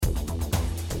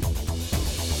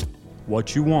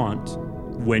what you want,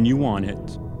 when you want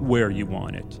it, where you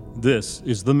want it. This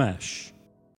is The Mesh.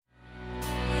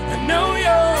 I know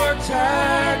you're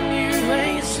tired and you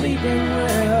ain't sleeping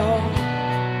well.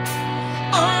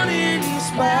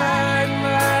 Uninspired,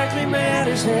 likely mad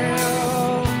as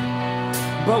hell.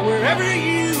 But wherever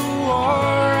you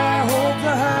are, I hope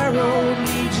the high road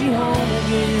leads you home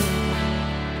again.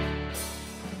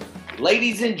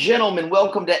 Ladies and gentlemen,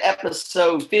 welcome to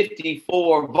episode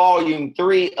 54, volume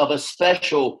 3 of a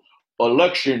special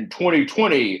election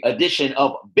 2020 edition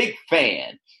of Big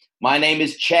Fan. My name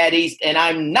is Chad East, and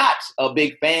I'm not a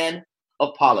big fan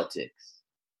of politics.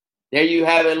 There you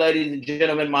have it, ladies and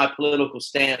gentlemen, my political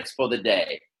stance for the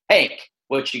day. Hank,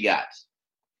 what you got?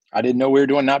 I didn't know we were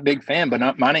doing not big fan,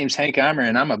 but my name's Hank Eimer,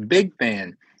 and I'm a big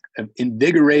fan of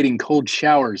invigorating cold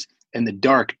showers in the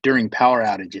dark during power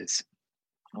outages,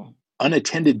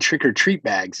 unattended trick-or-treat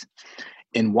bags,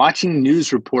 and watching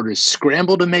news reporters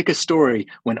scramble to make a story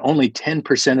when only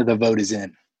 10% of the vote is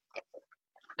in.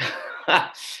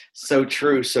 So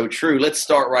true, so true. Let's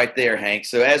start right there, Hank.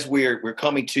 So as we're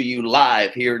coming to you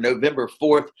live here, November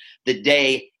 4th, the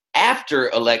day after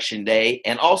Election Day,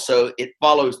 and also it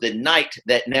follows the night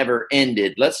that never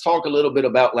ended. Let's talk a little bit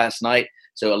about last night.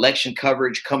 So election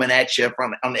coverage coming at you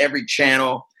from on every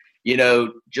channel, you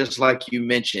know, just like you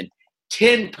mentioned.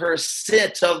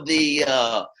 10% of the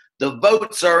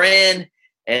votes are in,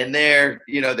 and they're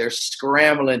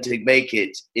scrambling to make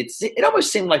it. It almost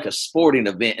seemed like a sporting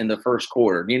event in the first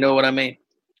quarter. You know what I mean?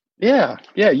 Yeah.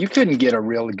 You couldn't get a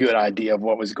real good idea of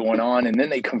what was going on, and then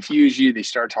they confuse you. They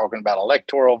start talking about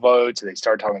electoral votes. They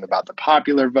start talking about the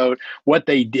popular vote, what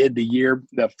they did the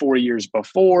 4 years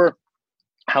before,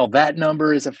 how that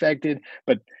number is affected.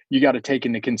 But you got to take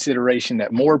into consideration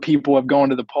that more people have gone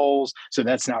to the polls. So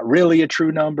that's not really a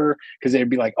true number, because they'd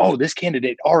be like, oh, this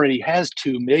candidate already has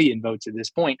 2 million votes at this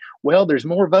point. Well, there's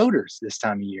more voters this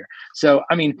time of year. So,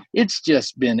 I mean, I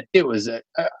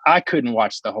couldn't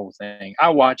watch the whole thing. I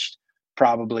watched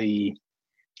probably,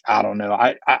 I don't know.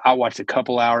 I watched a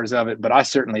couple hours of it, but I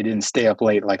certainly didn't stay up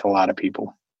late like a lot of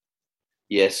people.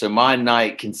 Yeah, so my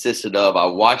night consisted of, I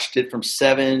watched it from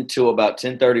 7 to about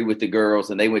 10:30 with the girls,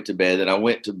 and they went to bed. And I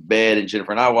went to bed, and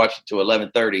Jennifer and I watched it till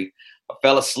 11:30. I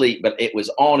fell asleep, but it was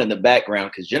on in the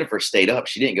background because Jennifer stayed up.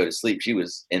 She didn't go to sleep. She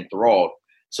was enthralled.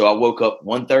 So I woke up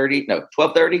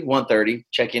 12:30, 1:30,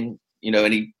 checking,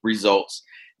 any results.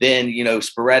 Then,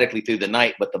 sporadically through the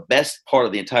night. But the best part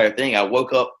of the entire thing, I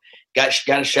woke up, got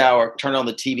a shower, turned on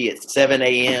the TV at 7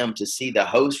 a.m. to see the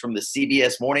host from the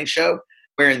CBS morning show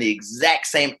wearing the exact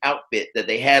same outfit that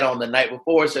they had on the night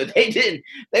before. So they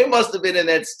must have been in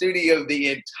that studio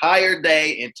the entire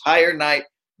day, entire night,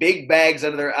 big bags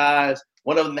under their eyes.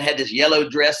 One of them had this yellow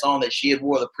dress on that she had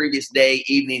wore the previous day,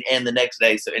 evening, and the next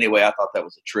day. So anyway, I thought that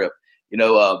was a trip.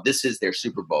 This is their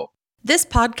Super Bowl. This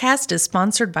podcast is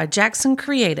sponsored by Jackson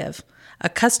Creative, a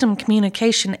custom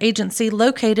communication agency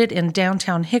located in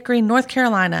downtown Hickory, North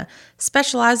Carolina,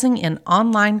 specializing in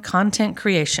online content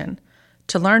creation.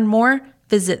 To learn more,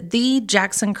 visit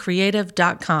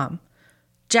thejacksoncreative.com.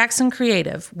 Jackson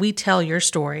Creative, we tell your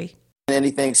story.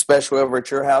 Anything special over at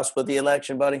your house with the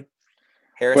election, buddy?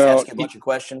 Harris asked you a bunch of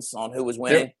questions on who was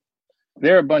winning.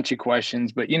 There are a bunch of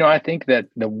questions, but, I think that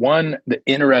the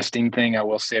interesting thing I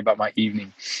will say about my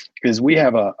evening is we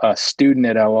have a student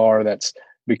at LR that's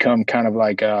become kind of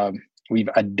like we've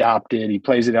adopted. He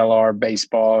plays at LR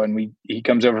baseball, and he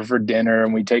comes over for dinner,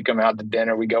 and we take him out to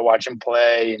dinner. We go watch him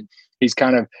play, and he's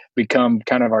kind of become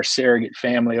kind of our surrogate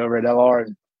family over at LR.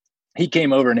 He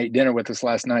came over and ate dinner with us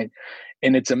last night,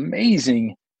 and it's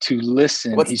amazing to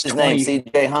listen. What's his name?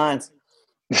 CJ Hines?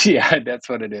 Yeah, that's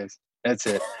what it is. That's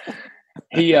it.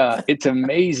 It's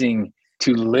amazing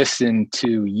to listen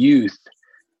to youth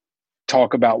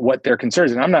talk about what their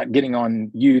concerns, and I'm not getting on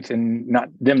youth and not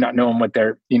knowing what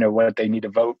what they need to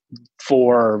vote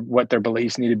for or what their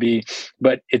beliefs need to be,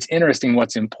 but it's interesting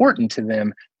what's important to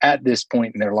them at this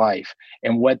point in their life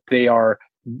and what their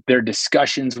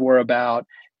discussions were about,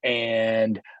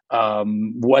 and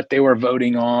what they were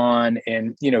voting on.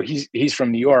 And he's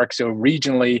from New York, so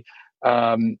regionally,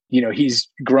 he's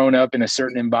grown up in a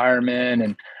certain environment,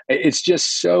 and it's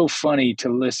just so funny to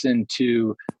listen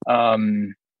to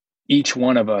each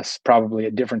one of us probably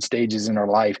at different stages in our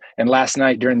life. And last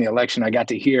night during the election, I got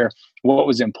to hear what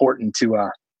was important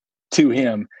to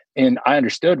him. And I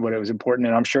understood what it was important.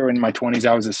 And I'm sure in my 20s,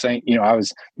 I was the same, I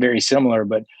was very similar,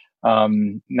 but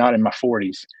not in my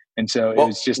 40s. And so it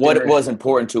was just what was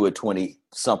important to a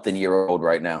 20-something year old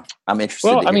right now. I'm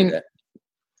interested to hear that.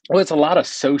 Well, it's a lot of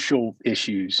social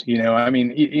issues, I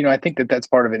think that's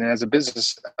part of it. And as a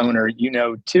business owner,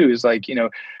 too, is like,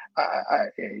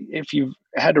 if you've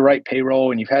had to write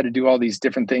payroll and you've had to do all these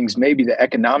different things, maybe the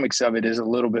economics of it is a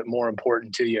little bit more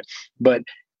important to you. But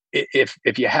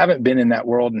if you haven't been in that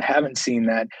world and haven't seen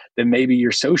that, then maybe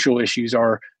your social issues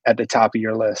are at the top of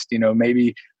your list.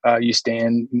 Maybe you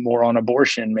stand more on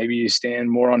abortion, maybe you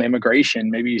stand more on immigration,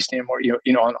 maybe you stand more,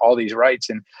 on all these rights.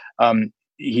 And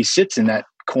he sits in that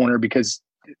corner because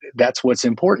that's what's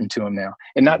important to him now.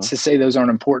 And not to say those aren't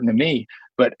important to me,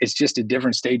 but it's just at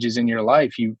different stages in your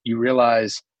life. You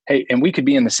realize, hey, and we could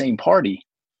be in the same party,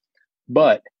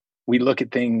 but we look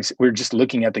at things, we're just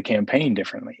looking at the campaign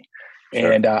differently.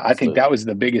 Sure, and I think that was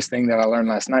the biggest thing that I learned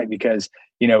last night, because,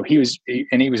 he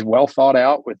was well thought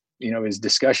out with, his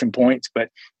discussion points, but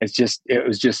it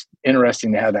was just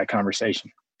interesting to have that conversation.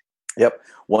 Yep.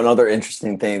 One other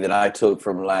interesting thing that I took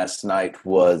from last night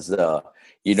was,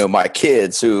 my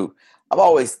kids, who I've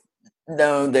always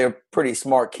known they're pretty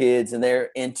smart kids, and they're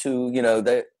into,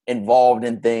 they're involved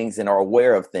in things and are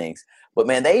aware of things. But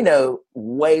man, they know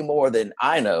way more than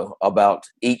I know about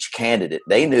each candidate.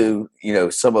 They knew,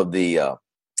 some of the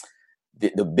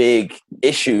big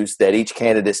issues that each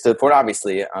candidate stood for. And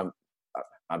obviously, I'm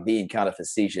being kind of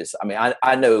facetious. I mean,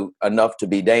 I know enough to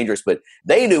be dangerous, but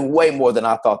they knew way more than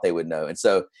I thought they would know. And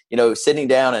so, sitting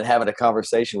down and having a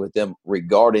conversation with them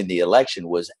regarding the election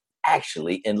was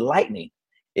actually enlightening.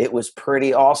 It was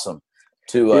pretty awesome.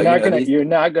 You're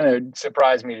not gonna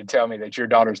surprise me to tell me that your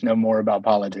daughters know more about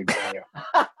politics than you.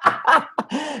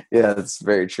 Yeah, that's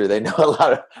very true. They know a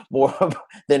lot more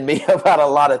than me about a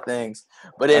lot of things.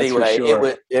 But anyway,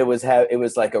 sure. it was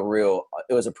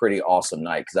a pretty awesome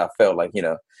night, because I felt like,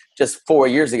 just 4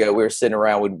 years ago we were sitting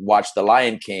around, we'd watch The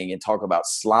Lion King and talk about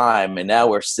slime, and now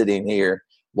we're sitting here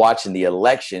watching the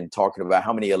election, talking about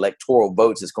how many electoral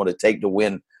votes it's going to take to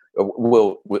win.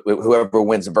 Whoever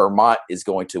wins Vermont is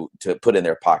going to put in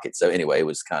their pocket. So anyway, it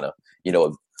was kind of,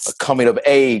 a coming of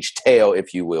age tale,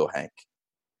 if you will, Hank.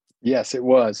 Yes, it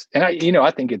was. And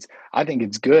I think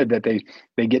it's good that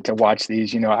they get to watch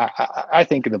these. I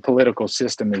think the political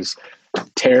system is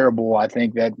terrible. I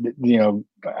think that,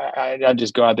 I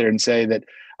just go out there and say that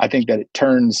I think that it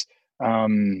turns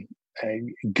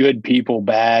good people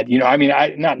bad.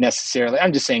 Not necessarily.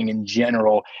 I'm just saying in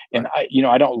general. And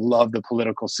I don't love the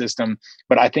political system,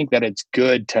 but I think that it's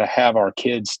good to have our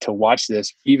kids to watch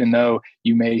this, even though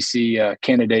you may see a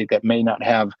candidate that may not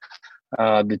have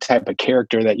the type of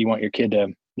character that you want your kid to,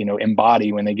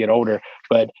 embody when they get older.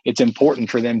 But it's important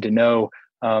for them to know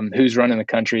who's running the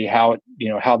country, how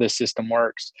this system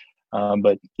works.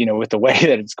 But with the way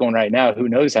that it's going right now, who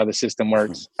knows how the system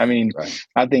works? I mean, right.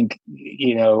 I think,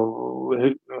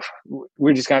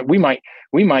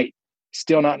 we might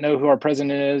still not know who our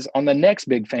president is on the next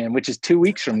big fan, which is 2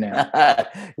 weeks from now.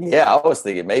 Yeah, I was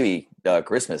thinking maybe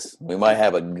Christmas. We might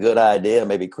have a good idea,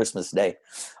 maybe Christmas Day.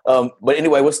 But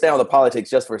anyway, we'll stay on the politics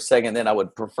just for a second. Then I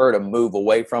would prefer to move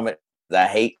away from it. I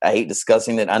hate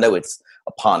discussing it. I know it's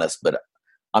upon us, but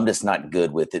I'm just not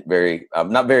good with it. I'm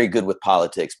not very good with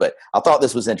politics, but I thought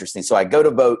this was interesting. So I go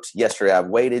to vote yesterday. I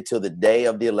waited till the day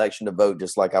of the election to vote,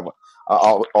 just like I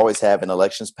always have in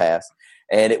elections past.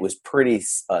 And it was pretty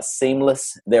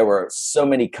seamless. There were so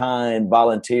many kind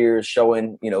volunteers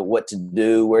showing, what to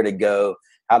do, where to go,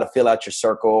 how to fill out your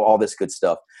circle, all this good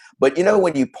stuff. But,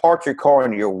 when you park your car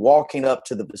and you're walking up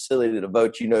to the facility to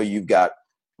vote, you've got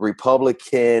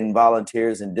Republican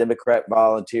volunteers and Democrat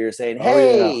volunteers saying,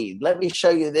 hey, let me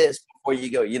show you this before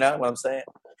you go. You know what I'm saying?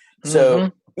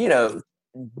 So,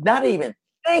 not even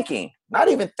thinking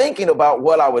about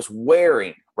what I was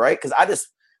wearing, right? Because I just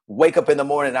wake up in the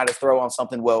morning and I just throw on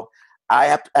something. Well,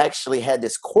 I actually had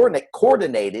this coordinate,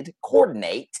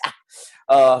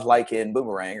 like in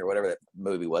Boomerang or whatever that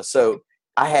movie was. So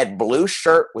I had blue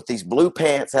shirt with these blue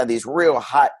pants, had these real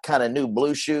hot kind of new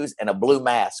blue shoes, and a blue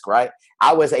mask, right?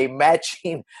 I was a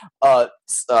matching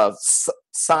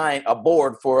sign, a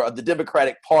board for the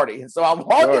Democratic Party. And so I'm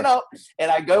walking up and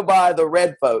I go by the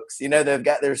red folks. They've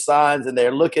got their signs and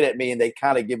they're looking at me and they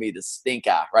kind of give me the stink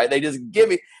eye, right? They just give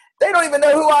me, they don't even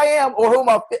know who I am or whom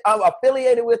I'm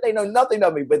affiliated with. They know nothing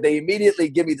of me, but they immediately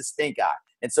give me the stink eye.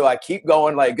 And so I keep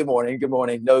going like, good morning,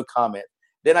 no comment.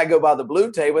 Then I go by the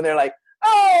blue table and they're like,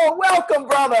 oh, welcome,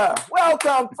 brother.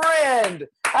 Welcome, friend.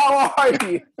 How are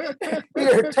you?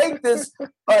 Here, take this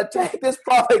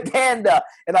propaganda.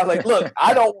 And I was like, look,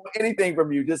 I don't want anything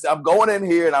from you. I'm going in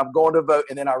here and I'm going to vote.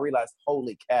 And then I realized,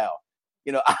 holy cow.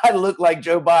 I look like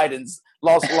Joe Biden's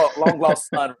long lost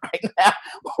son right now,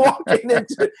 walking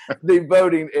into the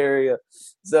voting area.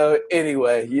 So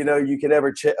anyway, you can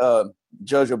never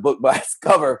judge a book by its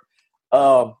cover.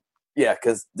 Yeah,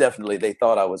 because definitely they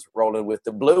thought I was rolling with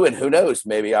the blue, and who knows,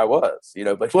 maybe I was,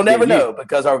 but we'll never know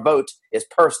because our vote is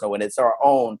personal and it's our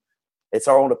own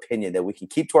opinion that we can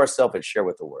keep to ourselves and share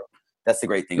with the world. That's the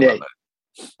great thing about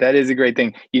voting. That is a great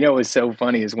thing. What's so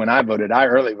funny is when I voted, I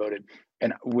early voted,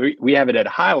 and we have it at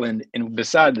Highland, and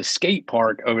beside the skate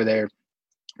park over there,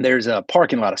 there's a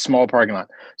parking lot, a small parking lot.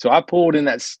 So I pulled in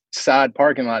that side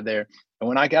parking lot there, and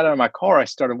when I got out of my car, I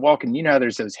started walking. You know how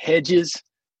there's those hedges,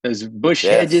 those bush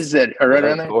hedges that are right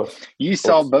around there? You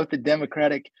saw both the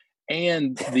Democratic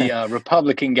and the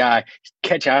Republican guy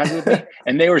catch eyes with me,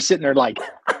 and they were sitting there like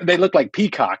they looked like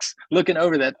peacocks looking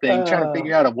over that thing, trying to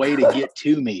figure out a way to get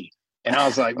to me. And I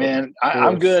was like, man,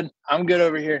 I'm good. I'm good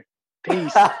over here.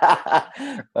 Peace.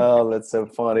 Oh, that's so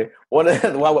funny. When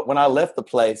I left the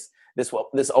place,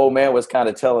 this old man was kind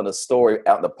of telling a story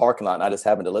out in the parking lot, and I just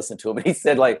happened to listen to him. And he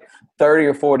said like 30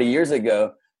 or 40 years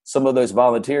ago, some of those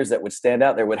volunteers that would stand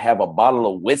out there would have a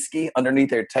bottle of whiskey underneath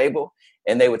their table,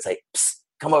 and they would say, "Psst,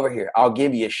 come over here. I'll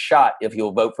give you a shot if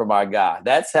you'll vote for my guy."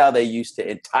 That's how they used to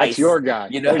entice. That's your guy.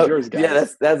 That's yours, guys. Yeah,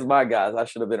 that's my guys. I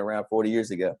should have been around 40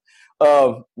 years ago.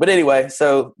 But anyway,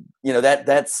 so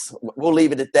that's we'll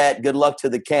leave it at that. Good luck to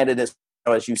the candidates.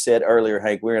 As you said earlier,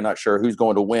 Hank, we're not sure who's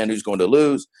going to win, who's going to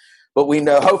lose, but we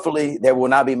know hopefully there will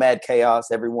not be mad chaos.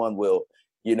 Everyone will,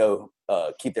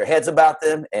 keep their heads about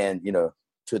them, and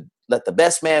to let the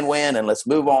best man win, and let's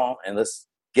move on, and let's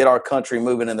get our country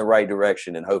moving in the right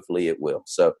direction, and hopefully it will.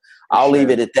 So I'll leave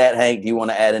it at that. Hank, do you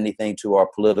want to add anything to our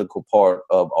political part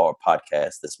of our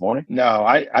podcast this morning? No,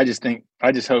 I just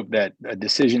hope that a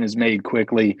decision is made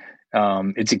quickly.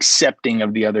 It's accepting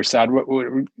of the other side,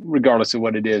 regardless of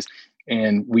what it is.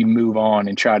 And we move on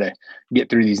and try to get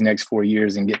through these next 4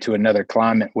 years and get to another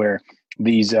climate where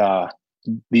these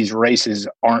races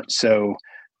aren't so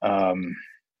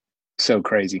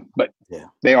crazy, but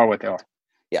they are what they are.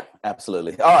 Yeah,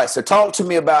 absolutely. All right. So talk to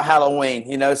me about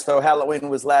Halloween. So Halloween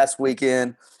was last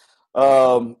weekend.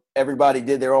 Everybody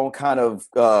did their own kind of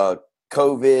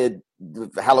COVID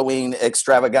Halloween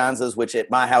extravaganzas, which at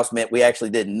my house meant we actually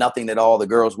did nothing at all. The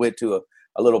girls went to a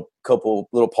couple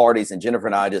little parties, and Jennifer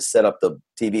and I just set up the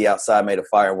TV outside, made a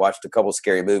fire, and watched a couple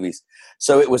scary movies.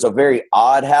 So it was a very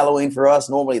odd Halloween for us.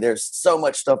 Normally there's so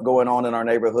much stuff going on in our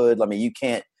neighborhood. I mean, you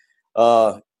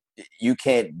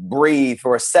can't breathe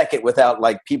for a second without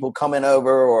like people coming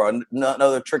over, or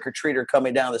another trick-or-treater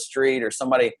coming down the street, or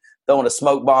somebody throwing a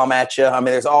smoke bomb at you. I mean,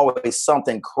 there's always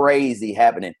something crazy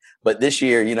happening. But this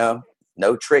year,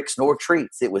 no tricks nor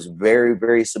treats. It was very,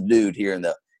 very subdued here in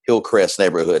the Hillcrest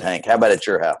neighborhood. Hank, how about at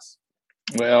your house?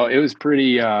 Well, it was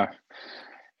pretty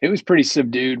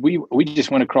subdued. We just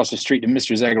went across the street to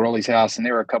Mr. Zagaroli's house, and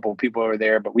there were a couple of people over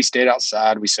there, but we stayed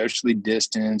outside. We socially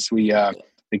distanced.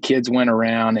 The kids went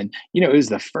around, and, it was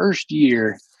the first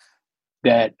year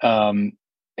that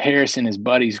Harris and his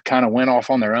buddies kind of went off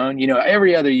on their own.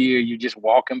 Every other year you're just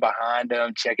walking behind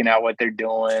them, checking out what they're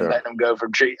doing, letting them go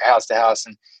from house to house.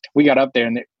 And we got up there,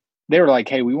 and they were like,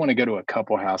 "Hey, we want to go to a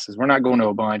couple houses. We're not going to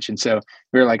a bunch." And so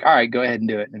we were like, "All right, go ahead and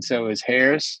do it." And so it was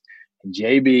Harris and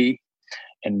JB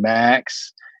and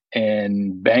Max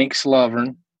and Banks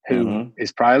Lovern, who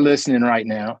is probably listening right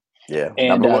now. Yeah.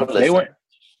 And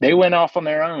they went off on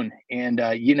their own. And,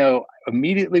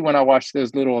 immediately when I watched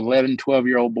those little 11,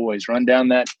 12-year-old boys run down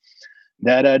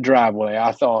that driveway,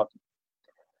 I thought,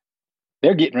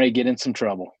 they're getting ready to get in some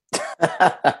trouble.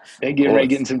 They get ready to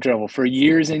get in some trouble for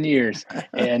years and years.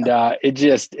 And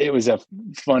it was a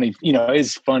funny,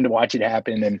 it's fun to watch it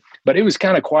happen. But it was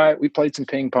kind of quiet. We played some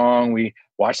ping pong. We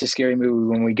watched a scary movie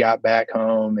when we got back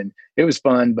home, and it was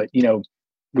fun. But, we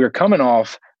were coming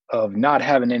off of not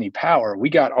having any power. We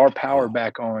got our power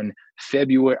back on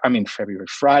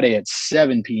Friday at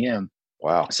 7 p.m.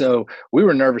 Wow. So we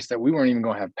were nervous that we weren't even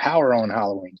going to have power on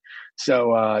Halloween.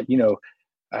 So,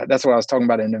 that's what I was talking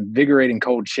about, an invigorating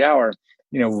cold shower.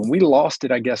 When we lost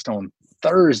it, I guess on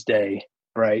Thursday,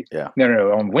 right? Yeah.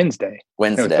 No, on Wednesday.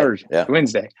 Wednesday. No, Thursday. Yeah.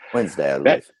 Wednesday, I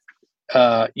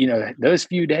believe. Those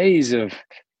few days of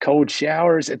cold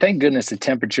showers, thank goodness the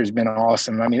temperature has been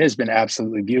awesome. I mean, it's been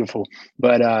absolutely beautiful.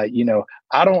 But I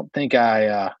don't think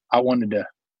I wanted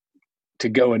to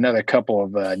go another couple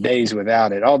of days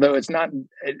without it. Although it's not,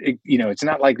 it's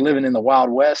not like living in the Wild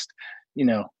West.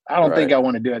 I don't think I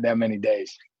want to do it that many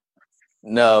days.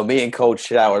 No, me and cold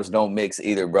showers don't mix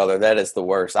either, brother. That is the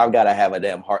worst. I've got to have a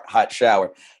damn hot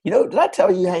shower. Did I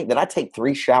tell you, Hank, that I take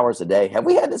 3 showers a day? Have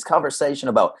we had this conversation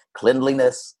about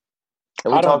cleanliness?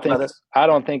 Have we talked about this? I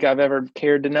don't think I've ever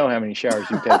cared to know how many showers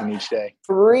you've taken each day.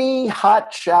 3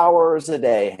 hot showers a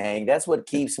day, Hank. That's what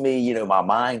keeps me, my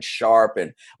mind sharp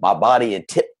and my body in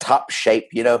tip-top shape.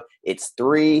 It's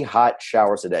 3 hot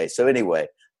showers a day. So anyway,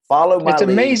 Follow my It's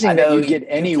lead. amazing that you get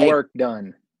any work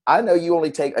done. I know you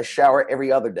only take a shower every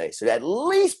other day, so at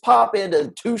least pop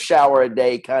into 2 shower a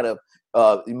day kind of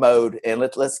mode, and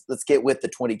let's get with the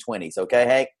 2020s, okay,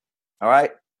 Hank? All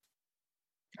right.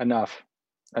 Enough.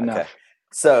 Okay.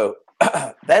 So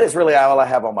that is really all I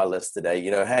have on my list today.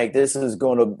 You know, Hank, this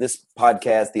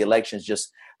podcast, the elections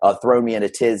just throw me in a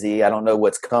tizzy. I don't know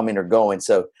what's coming or going.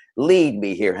 So lead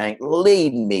me here, Hank.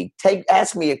 Lead me.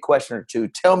 Ask me a question or two.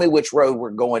 Tell me which road we're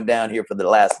going down here for the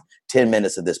last 10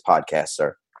 minutes of this podcast,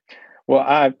 sir.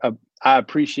 Well, I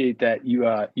appreciate that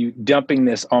you dumping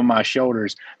this on my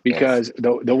shoulders, because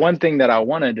the one thing that I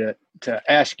wanted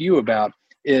to ask you about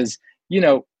is, you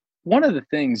know, one of the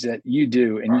things that you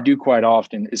do, and you do quite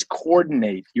often, is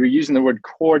coordinate. You're using the word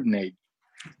coordinate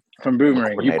from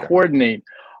Boomerang. You coordinate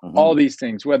all these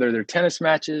things, whether they're tennis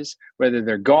matches, whether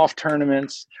they're golf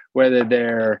tournaments, whether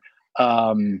they're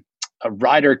a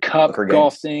Ryder Cup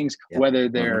golf things, whether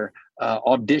they're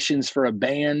auditions for a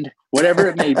band, whatever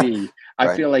it may be.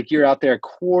 I feel like you're out there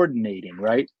coordinating,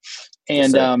 right?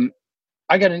 And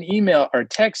I got an email or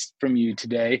text from you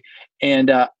today, and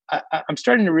I'm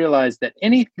starting to realize that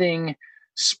anything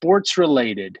sports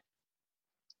related,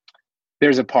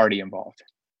 there's a party involved.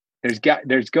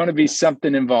 There's going to be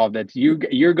something involved that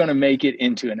you're going to make it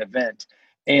into an event.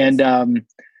 And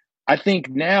I think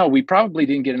now we probably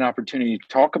didn't get an opportunity to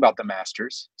talk about the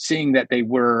Masters, seeing that they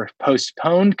were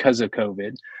postponed because of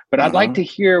COVID. But I'd like to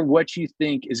hear what you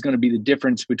think is going to be the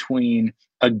difference between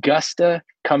Augusta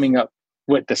coming up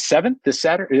with the 7th, this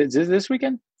Saturday. Is it this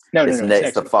weekend? No, it's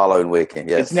next the following weekend.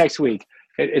 Yes, it's next week.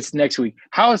 It's next week.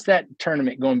 How is that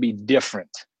tournament going to be different?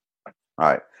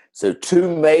 All right. So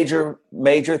 2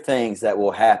 major things that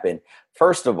will happen.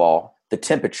 First of all, the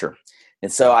temperature.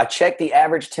 And so I checked the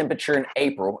average temperature in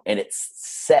April, and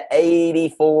it's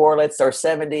 84, or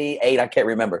 78. I can't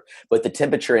remember. But the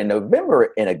temperature in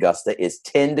November in Augusta is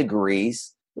 10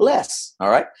 degrees less. All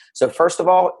right. So first of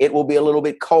all, it will be a little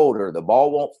bit colder. The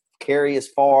ball won't carry as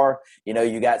far. You know,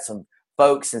 you got some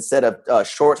folks, instead of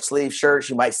short sleeve shirts,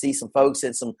 you might see some folks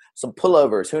in some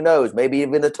pullovers. Who knows? Maybe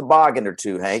even a toboggan or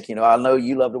two, Hank. You know, I know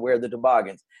you love to wear the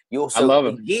toboggans. I love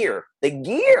them. The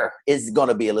gear is going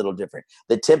to be a little different.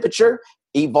 The temperature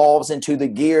evolves into the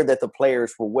gear that the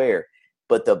players will wear.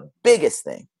 But the biggest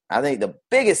thing, I think the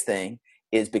biggest thing,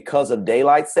 is because of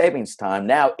daylight savings time,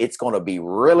 now it's going to be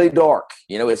really dark.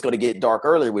 You know, it's going to get dark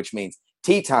earlier, which means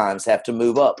tee times have to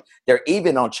move up. They're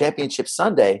even on Championship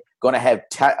Sunday going to have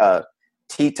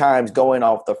tee times going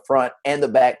off the front and the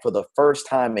back for the first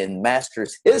time in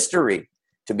Masters history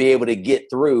to be able to get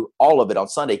through all of it on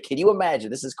Sunday. Can you imagine?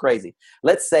 This is crazy.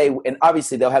 Let's say, and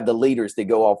obviously they'll have the leaders that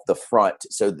go off the front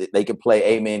so that they can play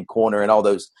Amen Corner and all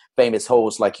those famous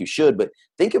holes like you should. But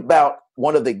think about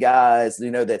one of the guys, you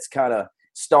know, that's kind of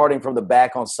starting from the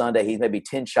back on Sunday. He's maybe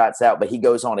 10 shots out, but he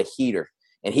goes on a heater.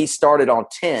 And he started on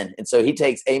 10. And so he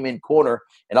takes Amen Corner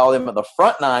and all them on the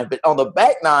front 9. But on the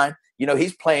back 9, you know,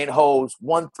 he's playing holes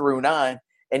 1 through 9.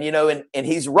 And, you know, and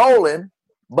he's rolling,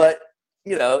 but,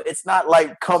 you know, it's not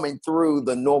like coming through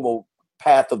the normal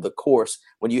path of the course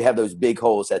when you have those big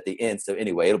holes at the end. So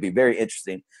anyway, it'll be very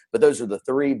interesting. But those are the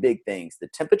 3 big things: the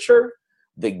temperature,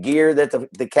 the gear that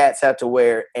the cats have to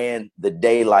wear, and the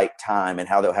daylight time and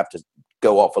how they'll have to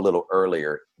go off a little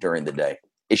earlier during the day.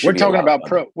 We're talking about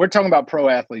pro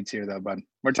athletes here, though, bud.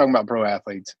 We're talking about pro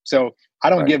athletes. So I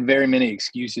don't give very many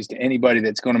excuses to anybody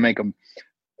that's going to make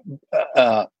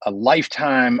a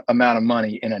lifetime amount of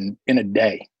money in a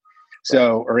day.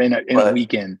 So, or in a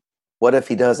weekend. What if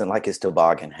he doesn't like his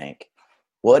toboggan, Hank?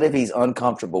 What if he's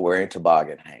uncomfortable wearing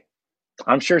toboggan, Hank?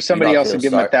 I'm sure somebody else will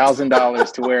give him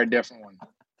 $1,000 to wear a different one.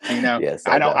 You know, yes,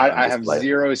 I have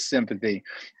zero sympathy.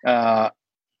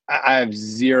 I have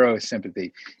zero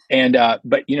sympathy. And,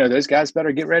 but you know, those guys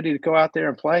better get ready to go out there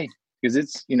and play, because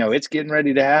it's, you know, it's getting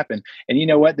ready to happen. And you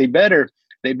know what, they better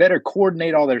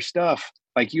coordinate all their stuff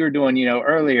like you were doing, you know,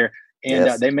 earlier.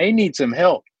 And they may need some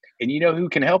help. And you know who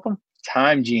can help them?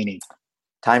 Time Genie.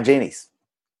 Time Genies.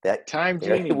 Time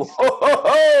Genies.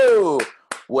 Whoa!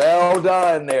 Well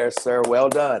done there, sir. Well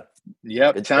done.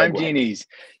 Yep. Good Time Genies.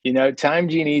 You know, Time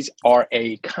Genies are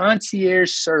a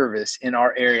concierge service in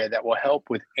our area that will help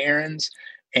with errands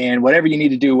and whatever you need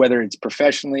to do, whether it's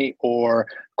professionally or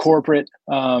corporate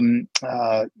errands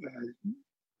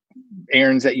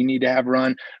that you need to have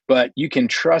run. But you can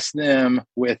trust them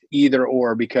with either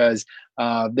or, because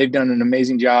they've done an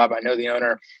amazing job. I know the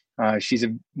owner. She's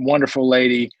a wonderful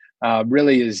lady,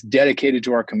 really is dedicated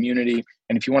to our community.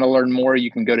 And if you want to learn more,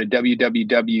 you can go to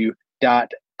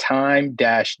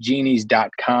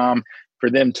www.time-genies.com for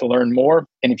them to learn more.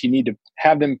 And if you need to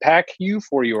have them pack you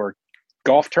for your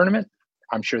golf tournament,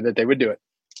 I'm sure that they would do it.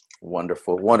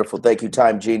 Wonderful, wonderful. Thank you,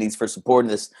 Time Genies, for supporting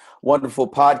this wonderful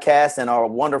podcast and our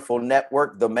wonderful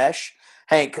network, The Mesh.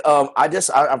 Hank,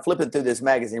 I'm flipping through this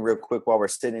magazine real quick while we're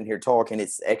sitting here talking.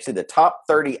 It's actually the top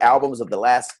 30 albums of the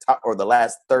last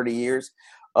 30 years,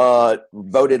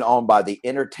 voted on by the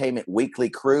Entertainment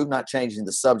Weekly crew. Not changing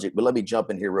the subject, but let me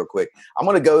jump in here real quick. I'm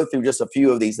going to go through just a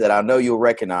few of these that I know you'll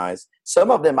recognize.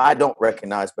 Some of them I don't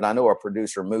recognize, but I know our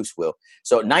producer Moose will.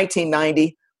 So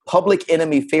 1990, Public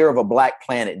Enemy, Fear of a Black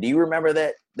Planet. Do you remember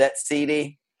that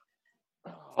CD?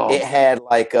 Oh. It had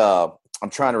like I'm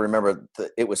trying to remember.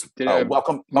 It was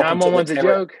welcome. 911's a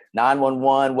joke.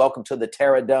 911. Welcome to the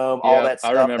Terra Dome. All that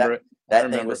stuff. I remember it.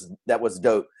 That was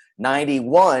dope.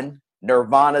 91.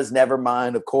 Nirvana's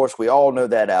Nevermind. Of course, we all know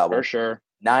that album for sure.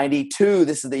 92.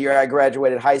 This is the year I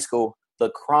graduated high school.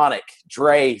 The Chronic.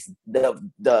 Dre.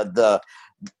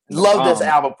 Love this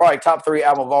album. Probably top 3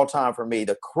 album of all time for me.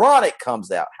 The Chronic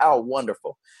comes out. How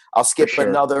wonderful. I'll skip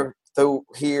another through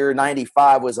here.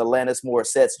 95 was Alanis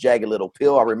Morissette's Jagged Little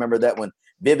Pill. I remember that one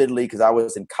vividly because I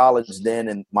was in college then,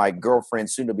 and my girlfriend,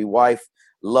 soon-to-be wife,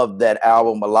 loved that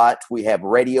album a lot. We have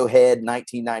Radiohead,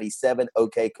 1997,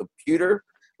 OK Computer.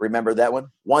 Remember that one?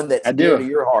 One that's dear to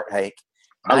your heart, Hank.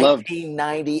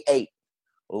 1998,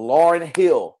 Lauryn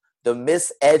Hill. The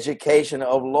Miseducation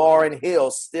of Lauryn Hill,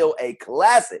 still a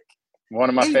classic. One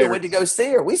of my favorites. We went to go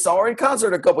see her. We saw her in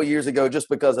concert a couple years ago just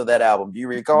because of that album. Do you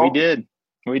recall? We did.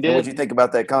 What did you think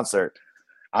about that concert?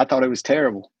 I thought it was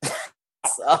terrible.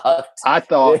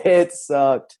 It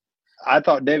sucked. I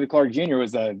thought David Clark Jr.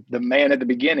 was the man at the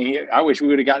beginning. I wish we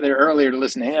would have got there earlier to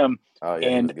listen to him. Oh, yeah,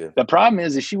 and the problem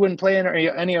is she wouldn't play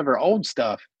any of her old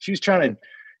stuff. She was trying to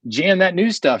jam that new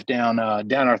stuff down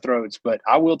our throats. But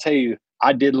I will tell you,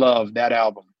 I did love that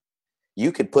album.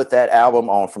 You could put that album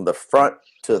on from the front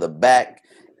to the back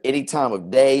any time of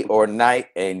day or night,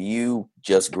 and you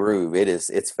just groove.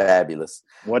 It's fabulous.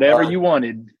 Whatever you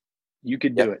wanted, you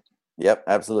could do it. Yep,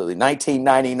 absolutely.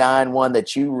 1999, one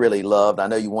that you really loved. I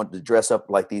know you wanted to dress up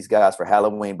like these guys for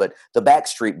Halloween, but the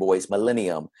Backstreet Boys,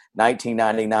 Millennium,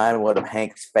 1999, one of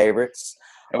Hank's favorites.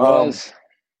 It was.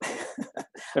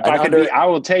 I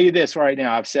will tell you this right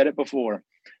now. I've said it before.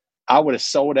 I would have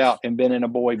sold out and been in a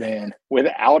boy band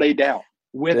without a doubt.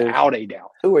 Without a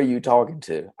doubt. Who are you talking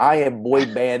to? I am boy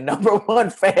band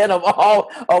 #1 fan of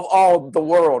all the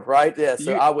world, right? Yeah,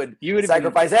 so I would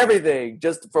sacrifice everything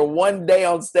just for one day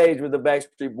on stage with the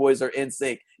Backstreet Boys or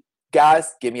NSYNC.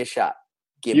 Guys, give me a shot.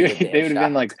 They would have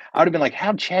been like, I would have been like,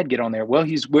 how'd Chad get on there? Well,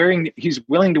 he's willing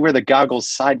to wear the goggles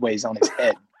sideways on his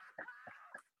head.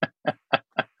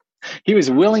 He was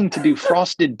willing to do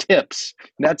frosted tips.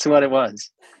 That's what it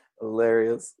was.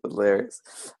 Hilarious.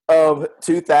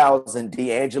 2000,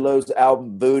 D'Angelo's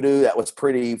album Voodoo. That was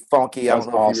pretty funky. I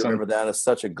don't know if you remember that. It's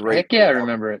such a great. Heck yeah, I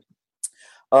remember it.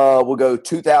 We'll go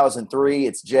 2003.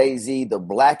 It's Jay-Z, the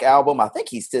Black Album. I think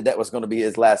he said that was going to be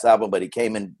his last album, but he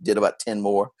came and did about 10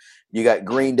 more. You got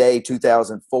Green Day,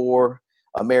 2004.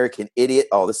 American Idiot.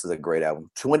 Oh, this is a great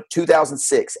album.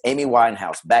 2006, Amy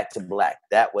Winehouse, Back to Black.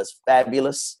 That was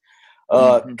fabulous.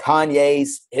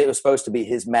 Kanye's, it was supposed to be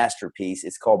his masterpiece.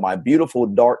 It's called My Beautiful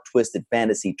Dark Twisted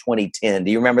Fantasy 2010.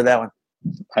 Do you remember that one?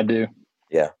 I do.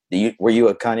 Yeah. Were you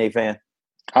a Kanye fan?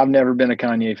 I've never been a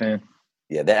Kanye fan.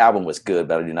 Yeah, that album was good,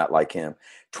 but I do not like him.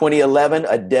 2011,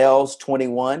 Adele's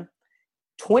 21.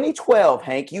 2012,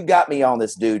 Hank, you got me on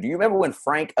this, dude. Do you remember when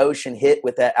Frank Ocean hit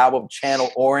with that album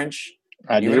Channel Orange?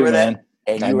 I do, remember man. That?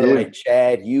 And you were like,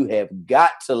 Chad, you have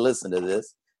got to listen to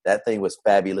this. That thing was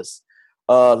fabulous.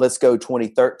 Let's go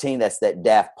 2013. That's that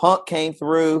Daft Punk came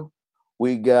through.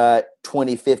 We got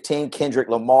 2015, Kendrick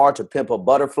Lamar, To Pimp a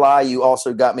Butterfly. You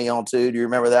also got me on too. Do you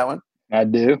remember that one? I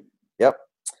do. Yep.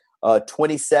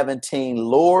 2017,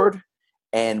 Lord.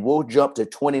 And we'll jump to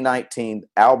 2019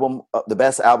 album. The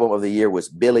best album of the year was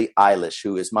Billie Eilish,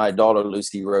 who is my daughter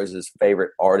Lucy Rose's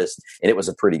favorite artist. And it was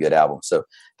a pretty good album. So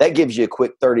that gives you a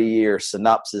quick 30-year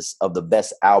synopsis of the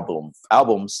best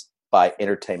albums by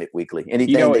Entertainment Weekly.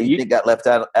 Anything that you think got left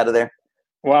out of there?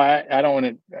 Well, I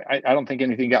don't think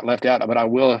anything got left out, but I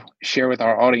will share with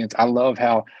our audience. I love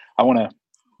how I want to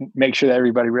make sure that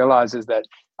everybody realizes that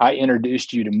I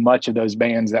introduced you to much of those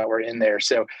bands that were in there.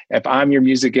 So if I'm your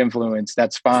music influence,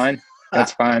 that's fine.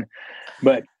 That's fine.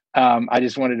 But I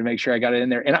just wanted to make sure I got it in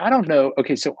there. And I don't know.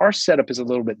 Okay, so our setup is a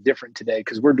little bit different today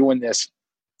because we're doing this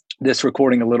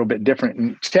recording a little bit different.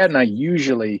 And Chad and I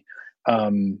usually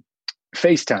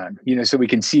FaceTime, so we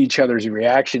can see each other's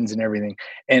reactions and everything.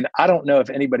 And I don't know if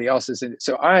anybody else is in it.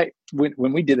 So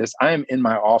when we did this, I am in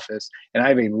my office and I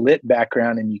have a lit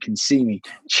background and you can see me.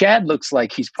 Chad looks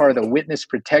like he's part of the witness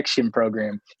protection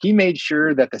program. He made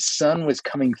sure that the sun was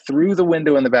coming through the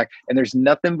window in the back and there's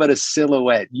nothing but a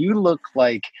silhouette. You look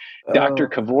like Dr.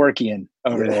 Kevorkian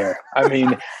over there. I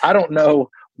mean, I don't know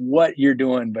what you're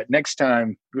doing, but next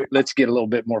time let's get a little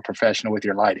bit more professional with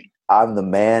your lighting. I'm the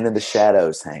man in the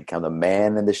shadows, Hank. I'm the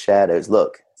man in the shadows.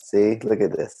 Look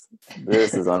at this.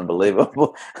 This is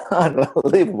unbelievable.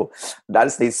 Unbelievable. I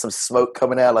just need some smoke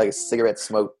coming out, like cigarette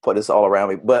smoke, put this all around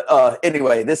me. But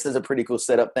anyway, this is a pretty cool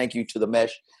setup. Thank you to the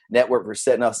Mesh Network for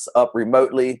setting us up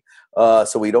remotely.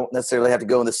 So we don't necessarily have to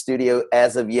go in the studio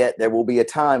as of yet. There will be a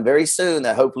time very soon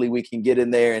that hopefully we can get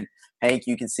in there and Hank,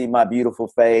 you can see my beautiful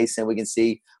face and we can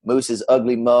see Moose's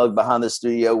ugly mug behind the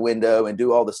studio window and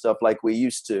do all the stuff like we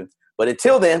used to. But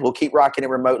until then, we'll keep rocking it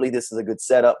remotely. This is a good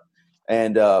setup.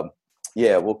 And,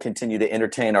 we'll continue to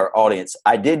entertain our audience.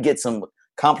 I did get some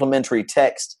complimentary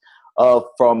text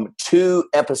from 2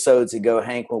 episodes ago,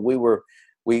 Hank, when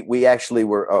we actually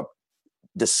were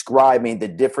describing the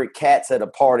different cats at a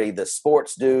party, the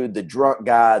sports dude, the drunk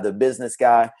guy, the business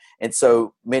guy. And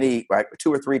so many,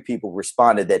 2 or 3 people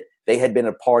responded that they had been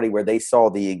at a party where they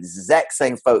saw the exact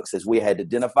same folks as we had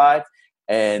identified.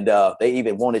 And they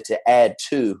even wanted to add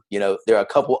to, there are a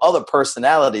couple other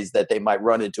personalities that they might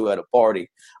run into at a party.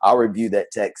 I'll review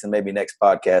that text and maybe next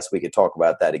podcast we could talk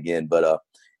about that again. But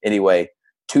anyway,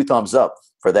 2 thumbs up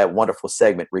for that wonderful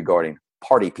segment regarding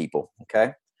party people.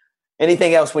 Okay.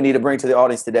 Anything else we need to bring to the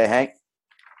audience today, Hank?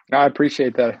 I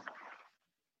appreciate that.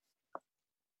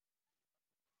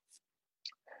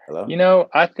 Hello?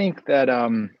 I think that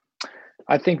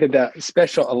that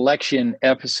special election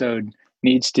episode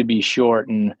needs to be short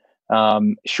and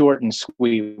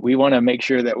sweet. We want to make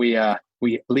sure that we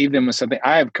leave them with something.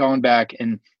 I have gone back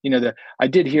and I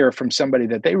did hear from somebody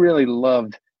that they really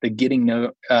loved the getting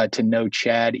to know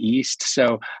Chad East.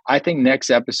 So I think next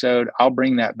episode I'll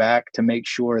bring that back to make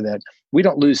sure that we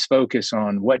don't lose focus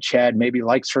on what Chad maybe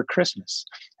likes for Christmas,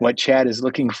 what Chad is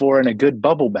looking for in a good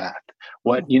bubble bath,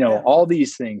 all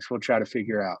these things we'll try to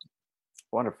figure out.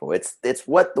 Wonderful. It's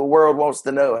what the world wants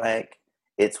to know, Hank.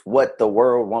 It's what the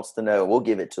world wants to know. We'll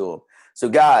give it to them. So,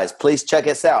 guys, please check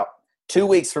us out 2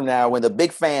 weeks from now when the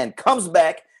big fan comes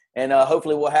back, and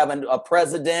hopefully we'll have a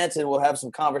president and we'll have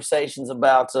some conversations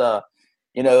about, a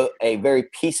very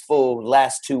peaceful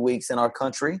last 2 weeks in our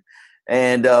country.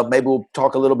 And maybe we'll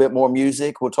talk a little bit more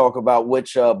music. We'll talk about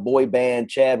which boy band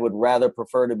Chad would rather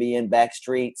prefer to be in,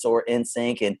 Backstreets or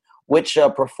NSYNC, and which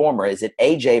performer. Is it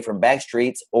AJ from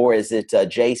Backstreets or is it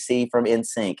JC from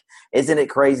NSYNC? Isn't it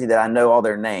crazy that I know all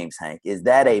their names, Hank? Is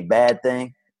that a bad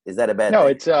thing? Is that a bad thing? No,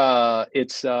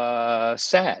 it's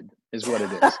sad is what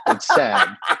it is. It's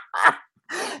sad.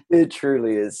 It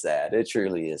truly is sad. It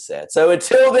truly is sad. So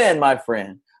until then, my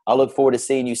friend, I look forward to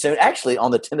seeing you soon. Actually,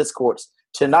 on the tennis courts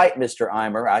tonight, Mr.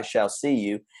 Eimer, I shall see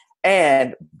you.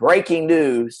 And breaking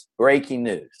news.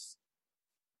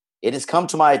 It has come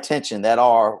to my attention that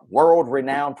our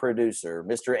world-renowned producer,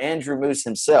 Mr. Andrew Moose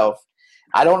himself,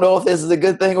 I don't know if this is a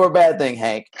good thing or a bad thing,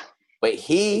 Hank, but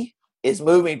he is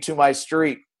moving to my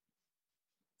street.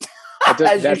 I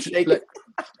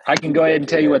can go ahead and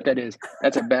tell you what that is.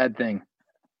 That's a bad thing.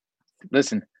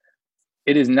 Listen,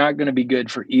 it is not going to be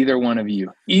good for either one of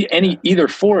you, either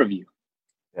 4 of you.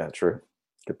 Yeah, true.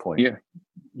 Good point.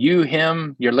 You,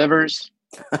 him, your livers,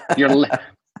 your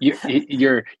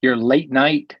late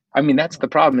night. I mean, that's the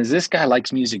problem. Is this guy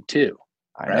likes music too,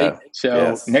 right?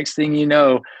 So Next thing you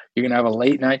know, you're gonna have a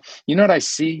late night. You know what I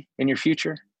see in your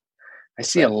future? I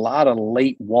see a lot of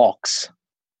late walks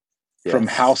from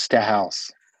house to house.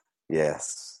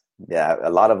 Yes. Yeah, a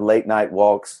lot of late night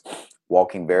walks,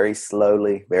 walking very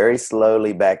slowly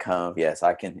back home. Yes,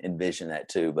 I can envision that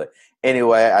too. But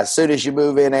anyway, as soon as you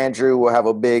move in, Andrew, we'll have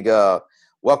a big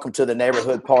welcome to the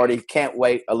neighborhood party. Can't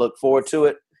wait. I look forward to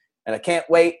it. And I can't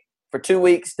wait for 2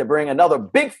 weeks to bring another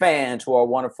big fan to our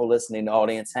wonderful listening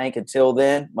audience. Hank, until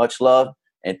then, much love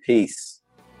and peace.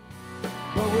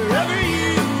 But wherever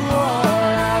you are,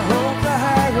 I hope the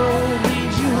high road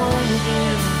leads you home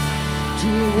again to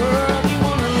a world you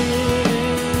want to live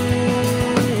in,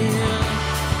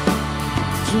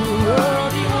 to a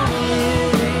world you want to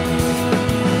live in.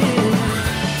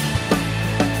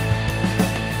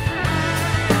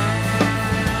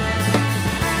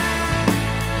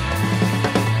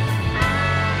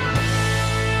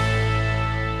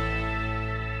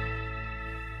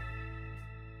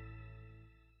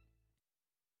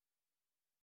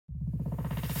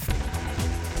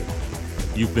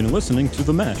 You've been listening to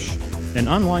The Mesh, an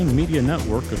online media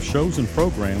network of shows and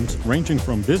programs ranging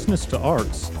from business to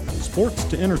arts, sports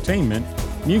to entertainment,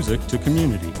 music to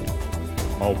community.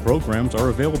 All programs are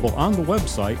available on the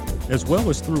website as well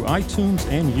as through iTunes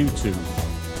and YouTube.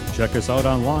 Check us out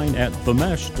online at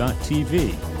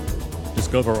themesh.tv.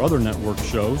 Discover other network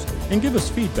shows and give us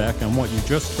feedback on what you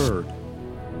just heard.